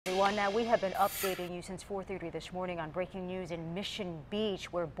Everyone, now we have been updating you since 4:30 this morning on breaking news in Mission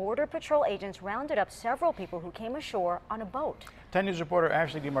Beach, where Border Patrol agents rounded up several people who came ashore on a boat. 10 News reporter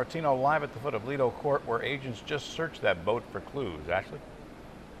Ashley DiMartino live at the foot of Lido Court, where agents just searched that boat for clues. Ashley?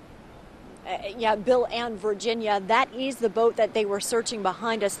 Yeah, Bill and Virginia, that is the boat that they were searching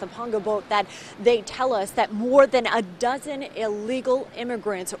behind us, the Panga boat that they tell us that more than a dozen illegal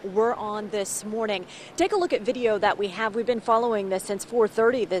immigrants were on this morning. Take a look at video that we have. We've been following this since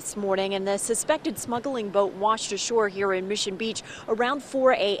 4:30 this morning, and the suspected smuggling boat washed ashore here in Mission Beach around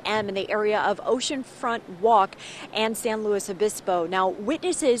 4 a.m. in the area of Oceanfront Walk and San Luis Obispo. Now,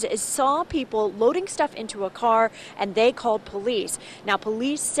 witnesses saw people loading stuff into a car, and they called police. Now,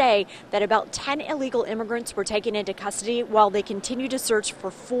 police say that about 10 illegal immigrants were taken into custody while they continue to search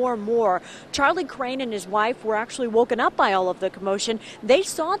for 4 more. Charlie Crane and his wife were actually woken up by all of the commotion. They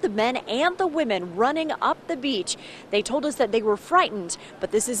saw the men and the women running up the beach. They told us that they were frightened,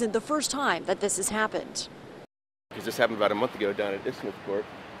 but this isn't the first time that this has happened. Because this happened about a month ago down at Isthmusport,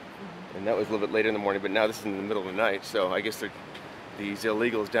 and that was a little bit later in the morning, but now this is in the middle of the night, so I guess these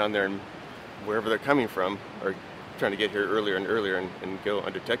illegals down there, and wherever they're coming from, are trying to get here earlier and earlier and go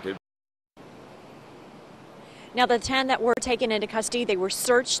undetected. Now, the 10 that were taken into custody, they were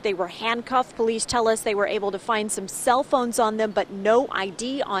searched, they were handcuffed. Police tell us they were able to find some cell phones on them, but no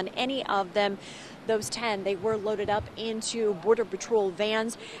ID on any of them. Those 10, they were loaded up into Border Patrol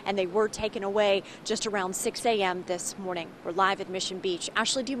vans, and they were taken away just around 6 a.m. this morning. We're live at Mission Beach.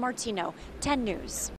 Ashley DiMartino, 10 News.